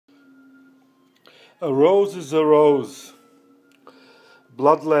A rose is a rose.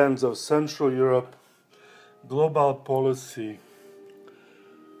 Bloodlands of Central Europe. Global policy.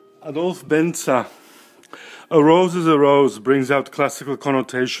 Adolf Benza. A rose is a rose brings out classical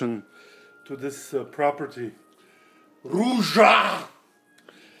connotation to this property. Ruja!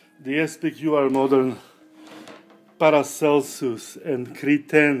 The SPQR modern Paracelsus and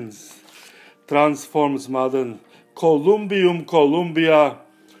Cretens transforms modern Columbium Columbia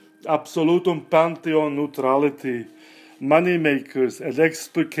absolutum pantheon neutrality, moneymakers and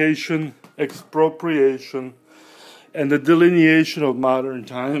expropriation, and the delineation of modern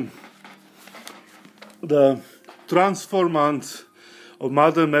time. The transformant of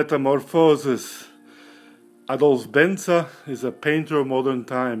modern metamorphosis. Adolf Benza is a painter of modern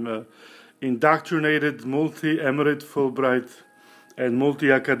time, indoctrinated multi-emirate Fulbright and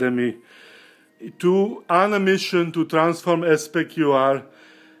multi-academy, on a mission to transform SPQR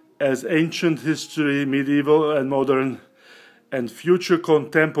as ancient history, medieval and modern, and future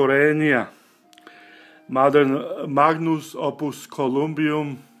contemporanea. Modern Magnus Opus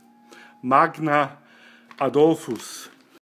Columbium, Magna Adolphus.